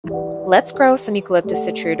Let's grow some Eucalyptus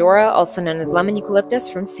citriodora, also known as lemon eucalyptus,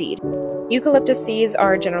 from seed. Eucalyptus seeds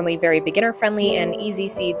are generally very beginner-friendly and easy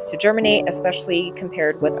seeds to germinate, especially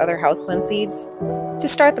compared with other houseplant seeds. To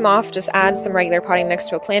start them off, just add some regular potting mix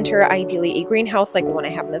to a planter, ideally a greenhouse like the one I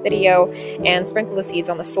have in the video, and sprinkle the seeds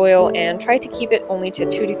on the soil and try to keep it only to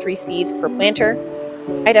 2 to 3 seeds per planter.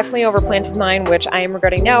 I definitely overplanted mine, which I am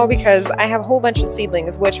regretting now because I have a whole bunch of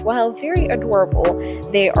seedlings which, while very adorable,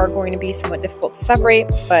 they are going to be somewhat difficult to separate,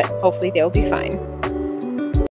 but hopefully they'll be fine.